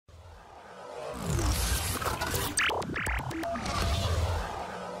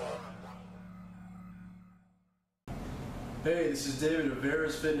Hey, this is David of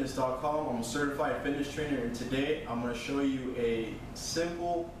VerasFitness.com. I'm a certified fitness trainer, and today I'm going to show you a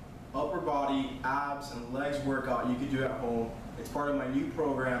simple upper body, abs, and legs workout you can do at home. It's part of my new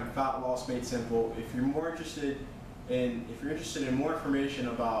program, Fat Loss Made Simple. If you're interested in more information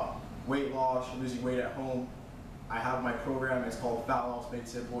about weight loss or losing weight at home, I have my program. It's called Fat Loss Made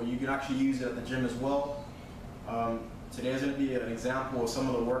Simple. You can actually use it at the gym as well. Today is going to be an example of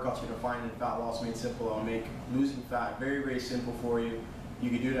some of the workouts you're going to find in Fat Loss Made Simple. I'll make losing fat very, very simple for you. You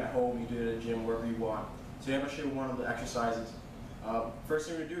can do it at home, you can do it at the gym, wherever you want. Today I'm going to show you one of the exercises. First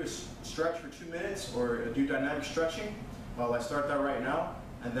thing we're going to do is stretch for 2 minutes, or do dynamic stretching. I start that right now,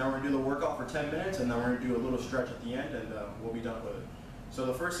 and then we're going to do the workout for 10 minutes, and then we're going to do a little stretch at the end, and we'll be done with it. So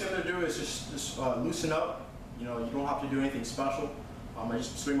the first thing I'm going to do is just loosen up. You know, you don't have to do anything special. I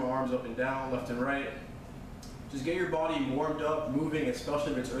just swing my arms up and down, left and right. Just get your body warmed up, moving,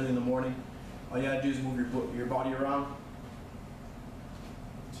 especially if it's early in the morning. All you gotta do is move your body around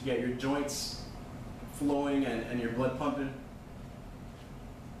to get your joints flowing and your blood pumping.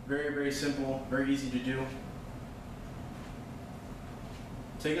 Very, very simple, very easy to do.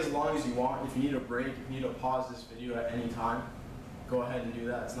 Take as long as you want. If you need a break, if you need to pause this video at any time, go ahead and do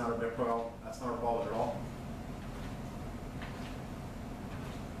that. It's not a big problem. That's not a problem at all.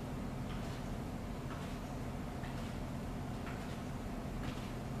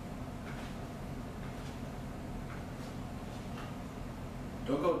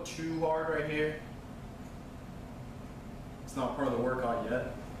 Don't go too hard right here. It's not part of the workout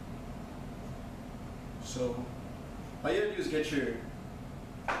yet. So all you gotta do is get your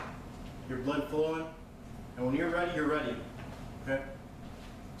blood flowing, and when you're ready, you're ready. Okay?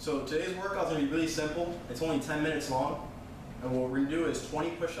 So today's workout is gonna be really simple. It's only 10 minutes long, and what we're gonna do is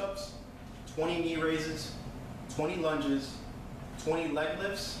 20 push-ups, 20 knee raises, 20 lunges, 20 leg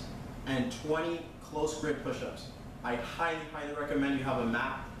lifts, and 20 close grip push-ups. I highly, highly recommend you have a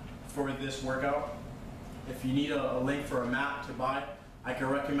mat for this workout. If you need a link for a mat to buy, I can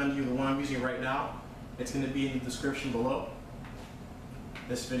recommend you the one I'm using right now. It's going to be in the description below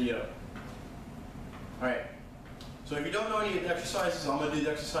this video. Alright, so if you don't know any of the exercises, I'm going to do the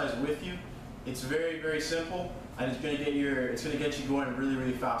exercise with you. It's very, very simple, and it's going to get you going really,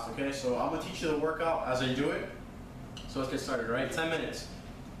 really fast, okay? So I'm going to teach you the workout as I do it. So let's get started, all right? 10 minutes.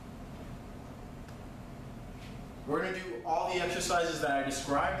 We're going to do all the exercises that I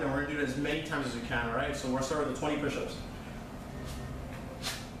described, and we're going to do it as many times as we can, all right? So we're going to start with the 20 push-ups.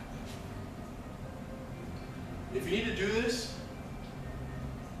 If you need to do this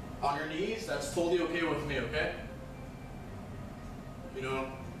on your knees, that's totally okay with me, okay? You know,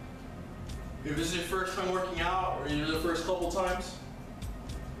 if this is your first time working out, or you do the first couple times,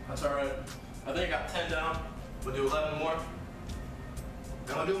 that's all right. I think I got 10 down. We'll do 11 more.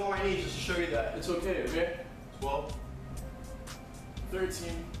 And I'll do them on my knees just to show you that it's okay, okay? 12,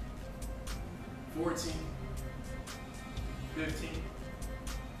 13, 14, 15,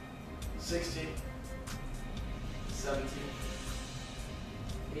 16, 17,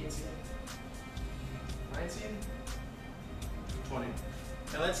 18, 19, 20.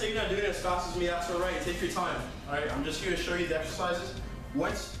 And let's say you're not doing it as fast as me, that's alright, take your time. Alright, I'm just here to show you the exercises.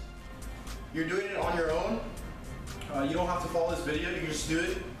 Once you're doing it on your own, you don't have to follow this video, you can just do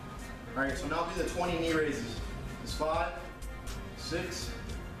it. Alright, so now do the 20 knee raises. It's 5, 6,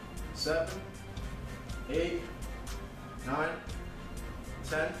 7, 8, 9,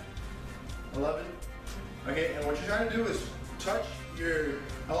 10, 11. Okay, and what you're trying to do is touch your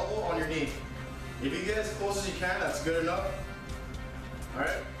elbow on your knee. If you get as close as you can, that's good enough.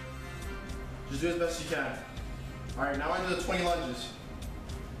 Alright? Just do as best as you can. Alright, now I do the 20 lunges.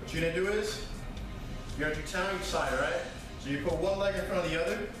 What you're going to do is, you're going to do 10 on each side, alright? So you put one leg in front of the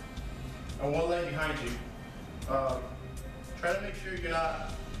other, and one leg behind you. Try to make sure it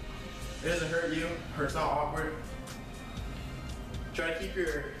doesn't hurt you, or it's not awkward. Try to keep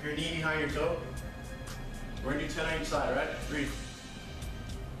your knee behind your toe. We're gonna do 10 on each side, right? 3,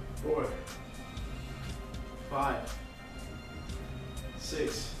 4, 5,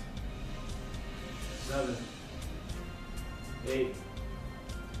 6, 7, 8,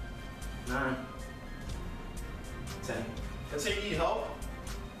 9, 10. Let's say you need help.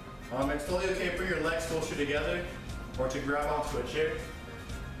 It's totally okay to put your legs closer together or to grab onto a chair.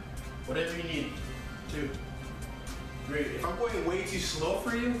 Whatever you need. 2, 3. If I'm going way too slow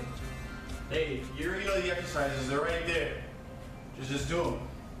for you, hey, you already know the exercises, they're right there. Just do them.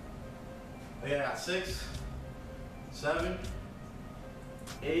 Okay, I got 6, 7,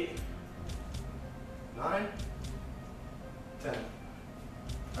 8, 9, 10.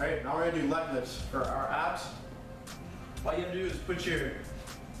 Alright, now we're going to do leg lifts for our abs. All you have to do is put your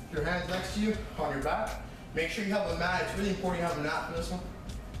hands next to you on your back, Make sure you have a mat. It's really important you have a mat for this one.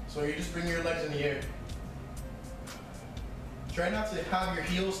 So you just bring your legs in the air. Try not to have your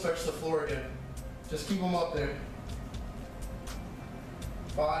heels touch the floor again. Just keep them up there.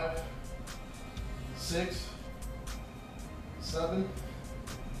 5, 6, 7,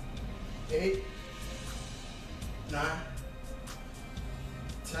 8, 9,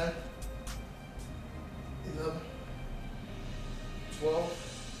 10, 11, 12,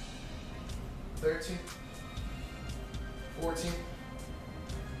 13, 14,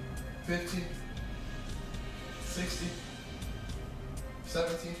 15, 16,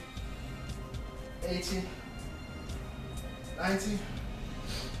 17, 18, 19,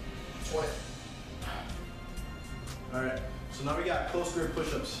 20. All right, so now we got close grip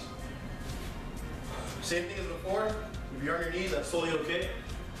push-ups. Same thing as before. If you're on your knees, that's totally okay.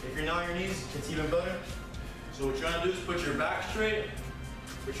 If you're not on your knees, it's even better. So what you're trying to do is put your back straight,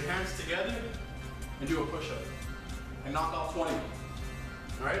 put your hands together, and do a push-up. And knock off 20.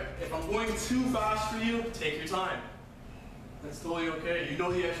 All right? If I'm going too fast for you, take your time. That's totally okay. You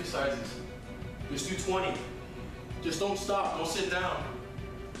know the exercises. Just do 20. Just don't stop. Don't sit down.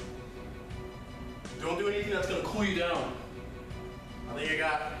 Don't do anything that's going to cool you down. I think I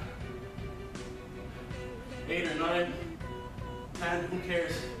got 8 or 9, 10, who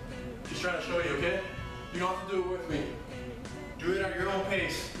cares? Just trying to show you, okay? You don't have to do it with me. Do it at your own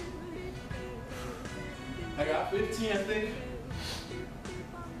pace. I got 15, I think.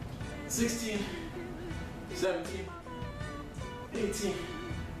 16, 17, 18,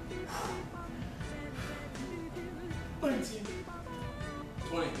 19,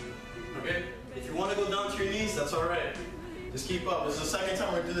 20. Okay? If you want to go down to your knees, that's all right. Just keep up. This is the second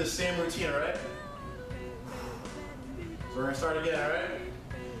time we're going to do this same routine, all right? So we're going to start again, all right?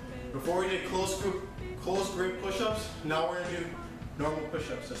 Before we did close grip push-ups, now we're going to do normal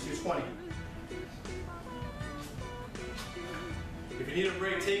push-ups. Let's do 20. If you need a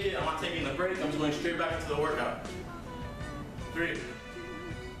break, take it. I'm not taking the break. I'm just going straight back into the workout. 3,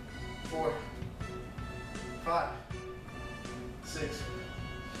 4, 5, 6,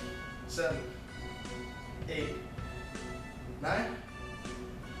 7, 8, 9,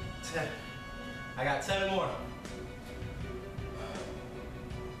 10. I got 10 more.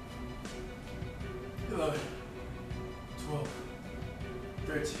 11, 12,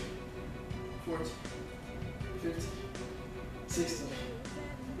 13, 14, 15, 16,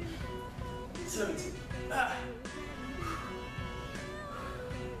 17. Ah.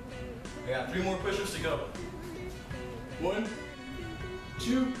 I got 3 more push-ups to go. 1,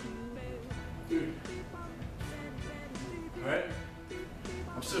 2, 3. All right?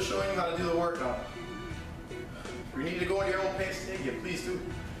 I'm still showing you how to do the workout. If you need to go at your own pace, take it. Please do.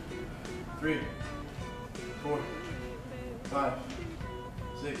 3, 4, 5,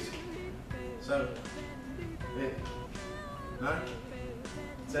 6, 7, 8, 9,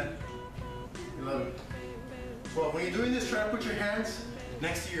 10, 11, 12. When you're doing this, try to put your hands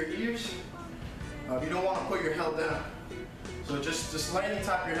next to your ears. You don't want to put your head down. So just slightly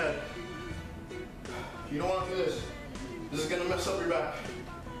tap your head. You don't want to do this. This is going to mess up your back.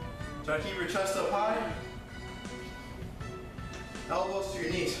 Try to keep your chest up high. Elbows to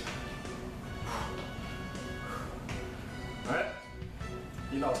your knees. All right?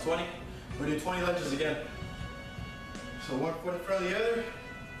 You know, 20. We're going to do 20 lunges again. So one foot in front of the other.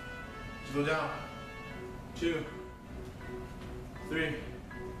 Just go down. 2, 3,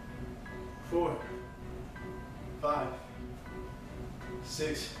 4, 5,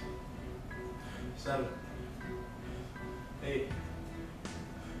 6, 7, 8,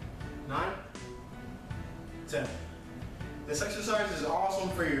 9, 10. This exercise is awesome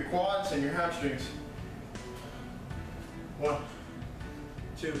for your quads and your hamstrings. 1,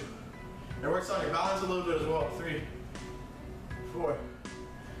 2. It works on your balance a little bit as well. 3, 4,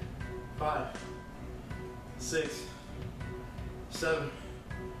 5, 6, 7,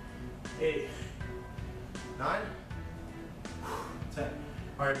 8, 9, 10.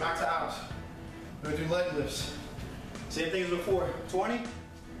 All right, back to abs. We're gonna do leg lifts. Same thing as before. 20.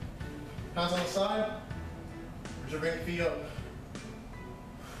 Hands on the side. Just bring your feet up.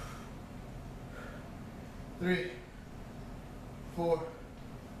 3, 4,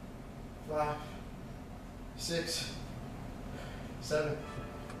 5, 6, 7,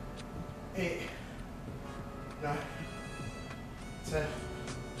 8, 9, 10,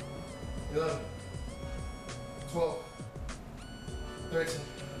 11, 12, 13,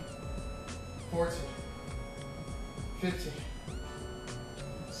 14, 15,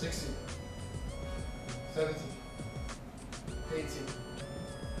 16, 17, 18,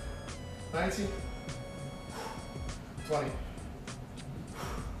 19, 20.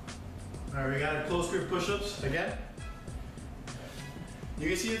 All right, we got close grip push-ups again. You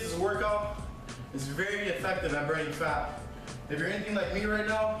can see this workout is very effective at burning fat. If you're anything like me right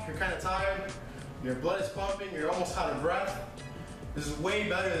now, you're kind of tired, your blood is pumping, you're almost out of breath, this is way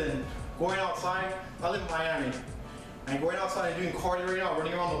better than going outside. I live in Miami, and going outside and doing cardio right now,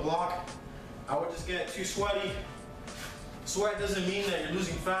 running around the block, I would just get too sweaty. Sweat doesn't mean that you're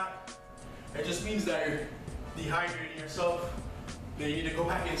losing fat. It just means that you're dehydrating yourself, that you need to go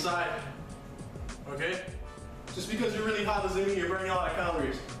back inside, okay? Just because you're really hot doesn't mean you're burning a lot of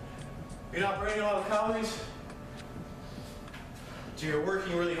calories. You're not burning a lot of calories, so you're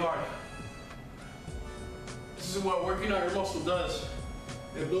working really hard. This is what working out your muscle does.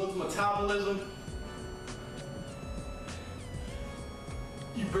 It builds metabolism.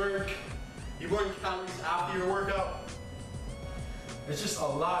 You burn calories after your workout. It's just a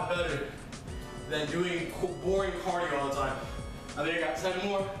lot better than doing boring cardio all the time. I think I got 10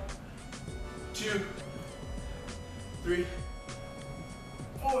 more. 2, 3,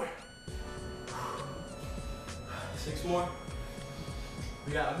 4, 6 more.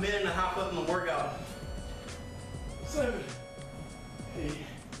 We got 1.5 minutes left in the workout. 7, 8,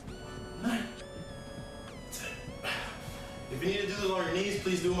 9, 10. If you need to do this on your knees,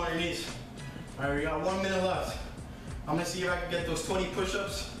 please do them on your knees. All right, we got 1 minute left. I'm gonna see if I can get those 20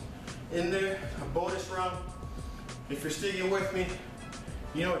 push-ups in there, a bonus round. If you're sticking with me,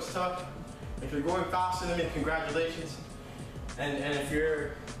 you know it's tough. If you're going faster than me, congratulations. And if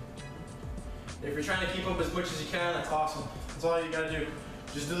you're trying to keep up as much as you can, that's awesome. That's all you gotta do.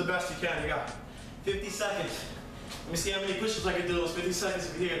 Just do the best you can. You got 50 seconds. Let me see how many push-ups I can do in those 50 seconds.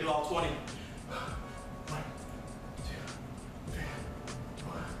 If you think I can do all 20. 1, 2, 3,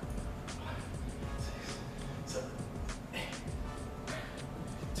 4, 5, 6, 7, 8, 9,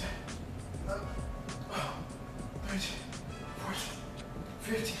 10, 11, 12, 13, 14,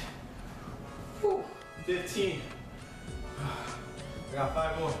 15. 15. I got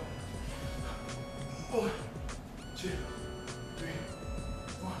 5 more. 1, 2, 3,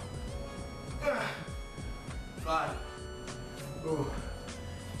 4, 5. Ooh.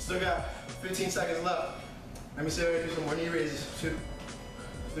 Still got 15 seconds left. Let me see if I can do some more knee raises. 2,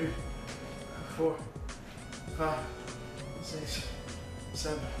 3, 4, 5, 6,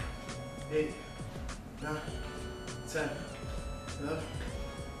 7, 8, 9, 10, 11,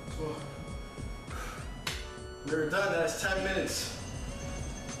 12. We're done. That's 10 minutes.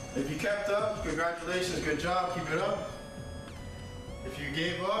 If you kept up, congratulations, good job, keep it up. If you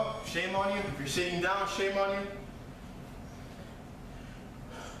gave up, shame on you. If you're sitting down, shame on you.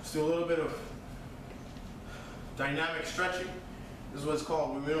 Let's do a little bit of dynamic stretching. This is what it's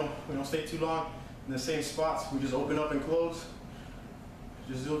called. We don't stay too long in the same spots. We just open up and close.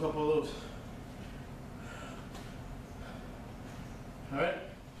 Just do a couple of those. All right?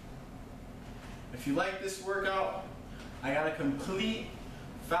 If you like this workout, I got a complete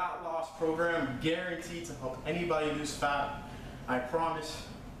fat loss program guaranteed to help anybody lose fat. I promise.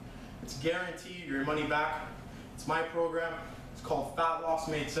 It's guaranteed your money back. It's my program. It's called Fat Loss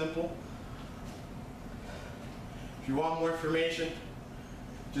Made Simple. If you want more information,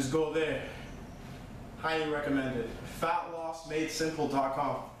 just go there. Highly recommended.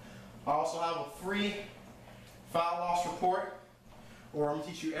 FatLossMadeSimple.com. I also have a free fat loss report, where I'm going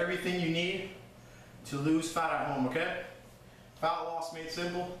to teach you everything you need to lose fat at home, okay?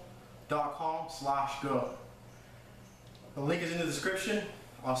 FatLossMadeSimple.com/go. The link is in the description.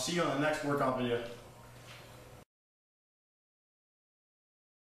 I'll see you on the next workout video.